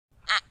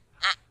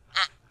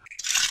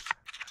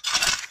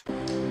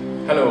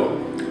Hello,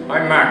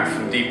 I'm Mark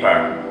from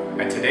Depar,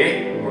 and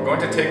today we're going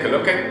to take a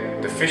look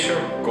at the Fisher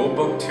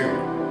Goldbug 2.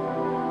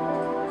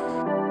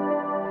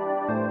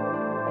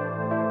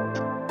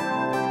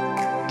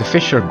 The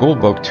Fisher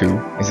Goldbug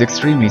 2 is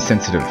extremely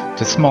sensitive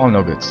to small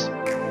nuggets.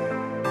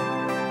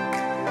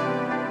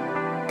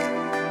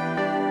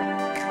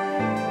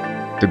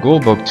 The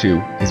Goldbug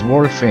 2 is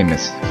world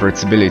famous for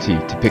its ability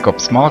to pick up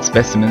small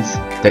specimens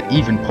that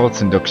even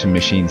pulse induction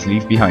machines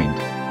leave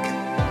behind.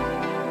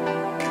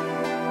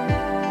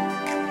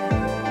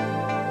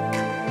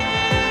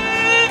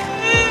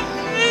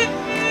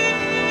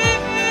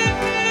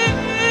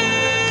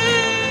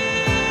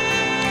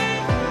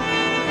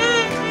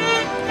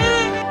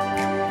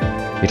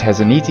 It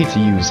has an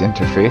easy-to-use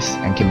interface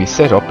and can be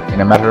set up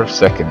in a matter of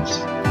seconds.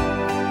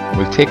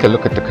 We'll take a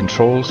look at the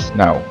controls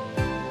now.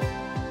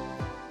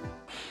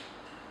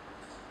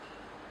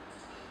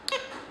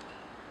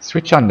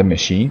 Switch on the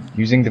machine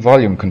using the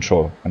volume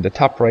control on the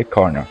top right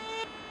corner.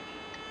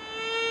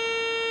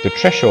 The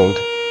threshold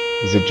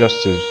is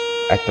adjusted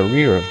at the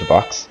rear of the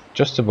box,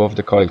 just above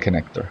the coil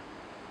connector.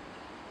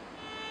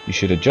 You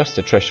should adjust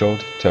the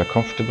threshold to a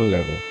comfortable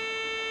level.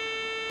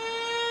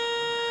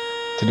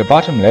 To the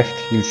bottom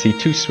left, you'll see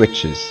two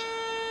switches.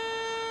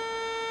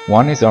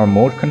 One is our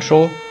mode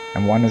control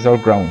and one is our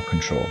ground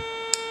control.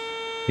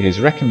 It is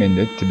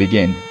recommended to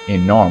begin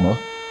in normal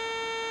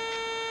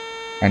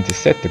and to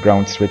set the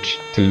ground switch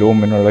to low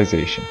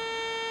mineralization.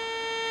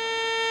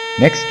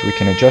 Next, we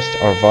can adjust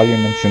our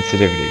volume and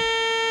sensitivity.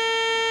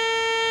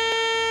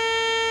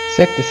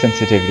 Set the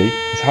sensitivity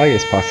as high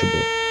as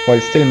possible while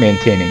still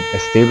maintaining a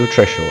stable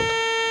threshold.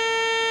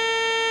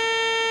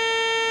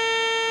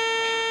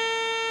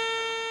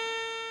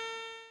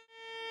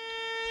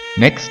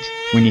 Next,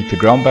 we need to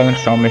ground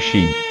balance our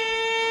machine.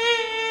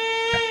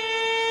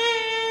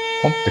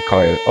 Pump the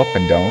coil up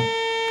and down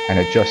and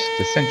adjust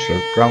the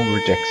central ground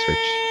reject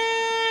switch.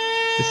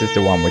 This is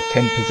the one with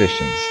 10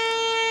 positions.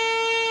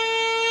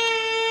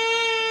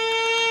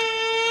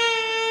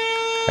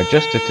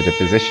 Adjust it to the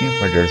position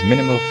where there is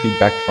minimal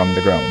feedback from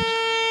the ground.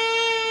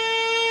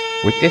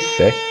 With this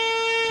set,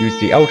 use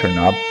the outer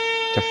knob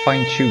to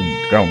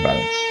fine-tune the ground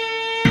balance.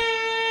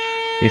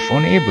 If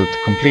unable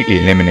to completely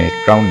eliminate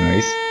ground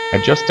noise,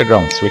 adjust the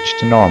ground switch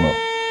to normal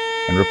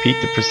and repeat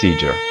the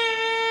procedure.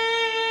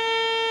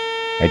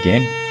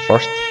 Again,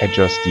 first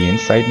adjust the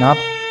inside knob,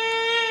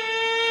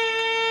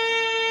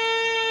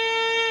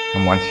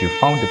 and once you've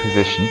found the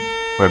position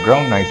where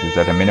ground noise is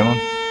at a minimum,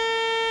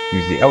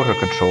 use the outer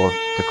control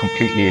to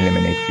completely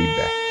eliminate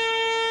feedback.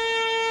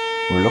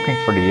 We're looking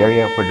for the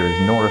area where there is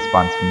no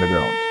response from the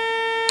ground.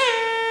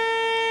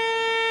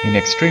 In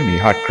extremely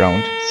hot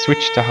ground,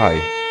 switch to high.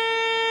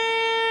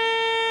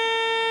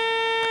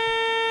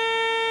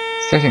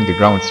 Setting the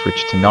ground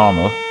switch to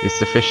normal is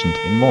sufficient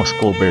in most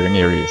gold bearing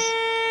areas.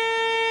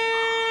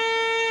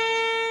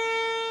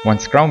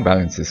 Once ground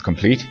balance is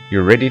complete,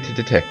 you're ready to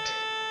detect.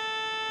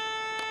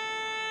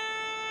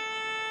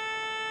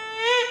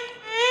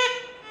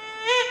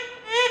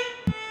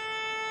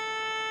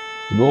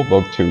 The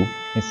Goldbug 2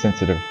 is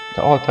sensitive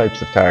to all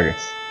types of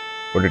targets,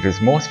 but it is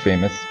most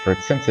famous for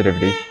its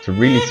sensitivity to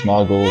really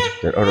small gold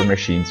that other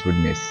machines would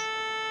miss.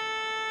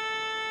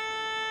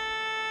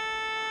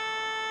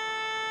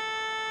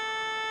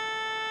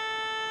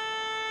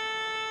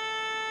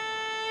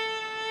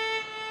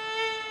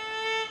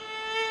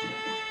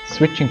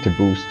 Switching to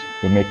boost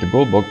will make the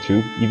Goldbug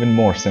 2 even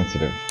more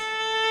sensitive.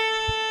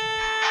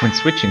 When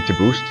switching to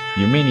boost,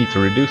 you may need to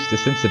reduce the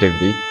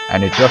sensitivity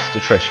and adjust the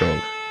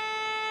threshold.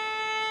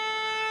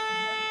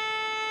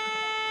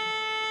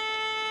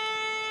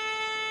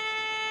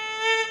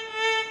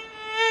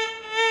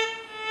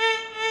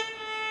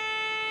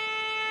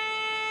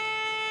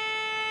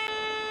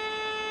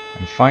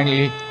 And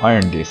finally,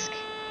 iron disc.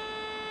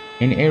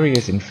 In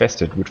areas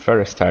infested with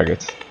ferrous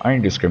targets,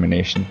 iron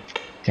discrimination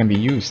can be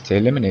used to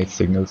eliminate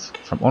signals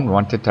from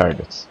unwanted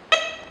targets.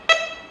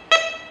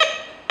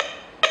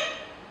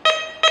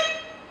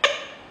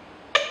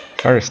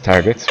 Ferrous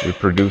targets will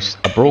produce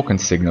a broken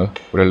signal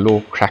with a low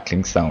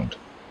crackling sound.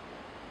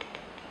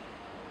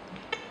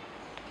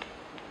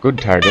 Good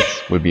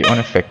targets will be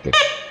unaffected.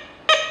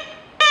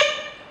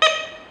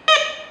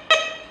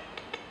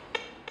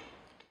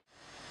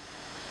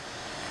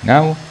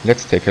 Now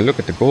let's take a look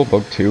at the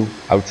Goldbug 2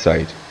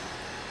 outside.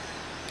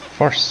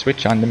 First,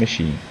 switch on the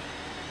machine.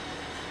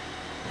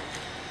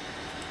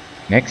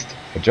 Next,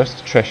 adjust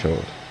the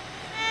threshold.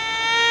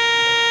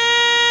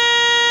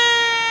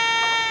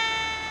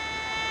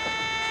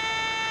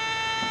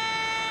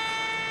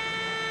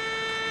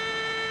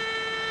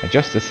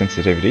 Adjust the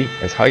sensitivity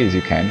as high as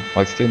you can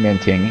while still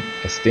maintaining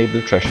a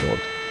stable threshold.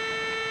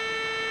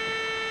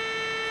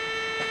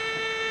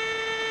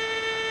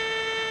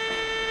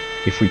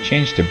 If we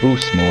change to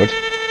boost mode,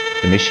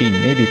 the machine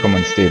may become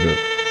unstable,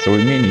 so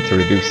we may need to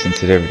reduce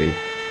sensitivity.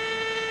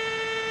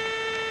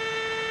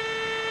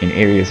 In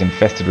areas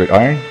infested with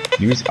iron,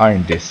 use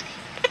iron disc.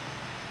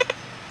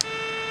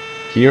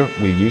 Here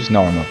we'll use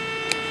normal.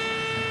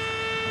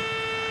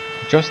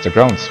 Adjust the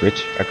ground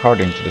switch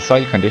according to the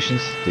soil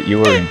conditions that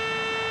you are in.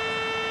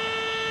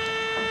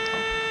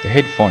 The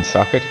headphone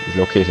socket is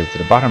located to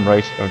the bottom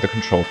right of the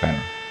control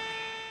panel.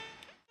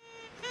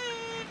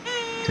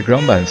 To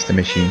ground balance the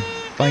machine,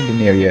 find an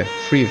area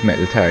free of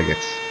metal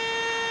targets.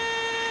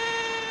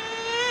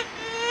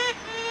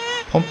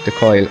 Pump the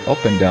coil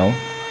up and down,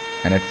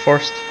 and at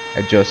first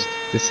adjust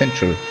the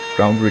central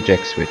ground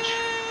reject switch.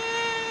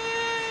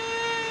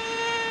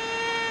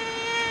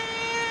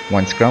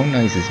 Once ground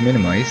noise is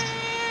minimized,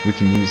 we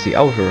can use the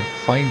outer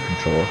fine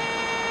control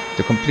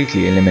to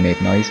completely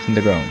eliminate noise from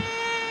the ground.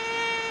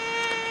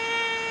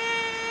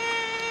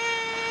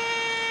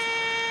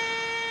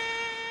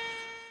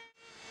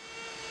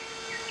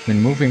 When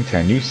moving to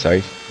a new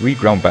site,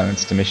 re-ground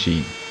balance the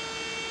machine.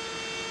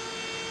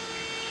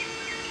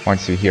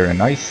 Once you hear a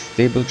nice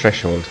stable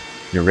threshold,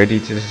 you're ready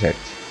to detect.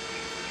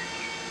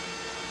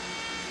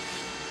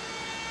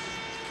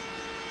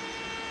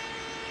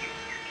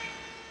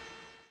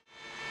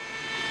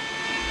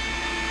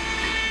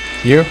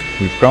 Here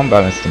we've ground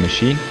balanced the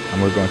machine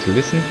and we're going to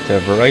listen to a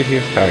variety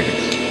of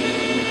targets.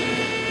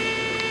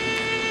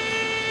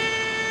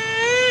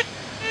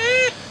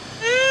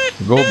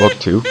 The Goldbug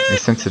 2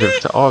 is sensitive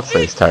to all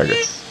size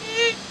targets.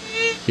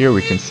 Here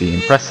we can see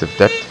impressive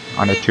depth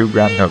on a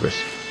 2-gram nugget.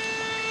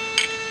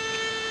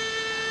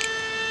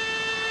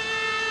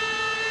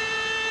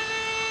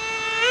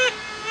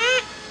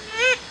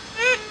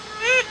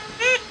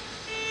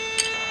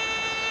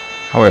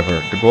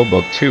 However, the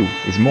Goldbug 2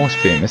 is most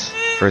famous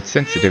for its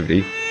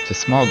sensitivity to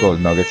small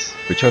gold nuggets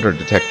which other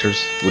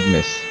detectors would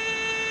miss.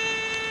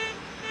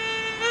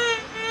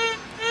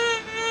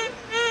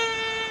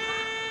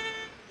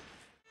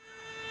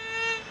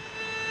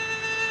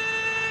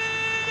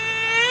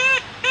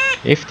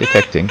 If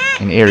detecting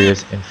in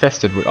areas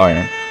infested with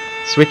iron,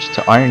 switch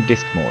to iron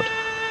disc mode.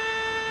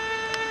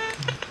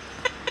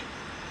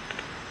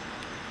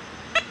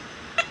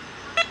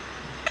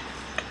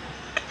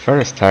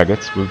 Ferrous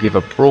targets will give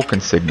a broken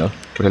signal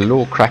with a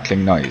low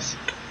crackling noise,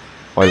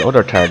 while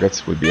other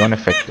targets will be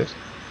unaffected.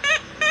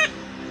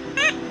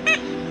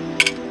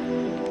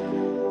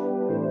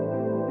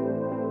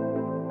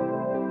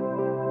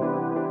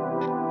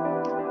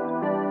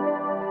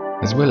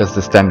 As well as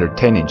the standard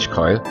 10-inch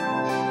coil,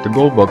 the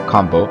Goldbug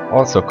combo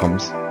also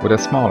comes with a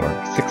smaller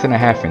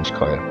 6.5-inch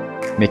coil,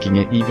 making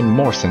it even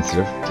more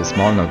sensitive to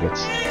small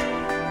nuggets.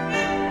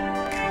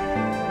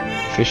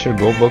 Fisher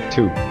Goldbug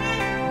 2,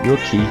 your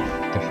key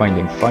to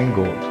finding fine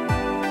gold.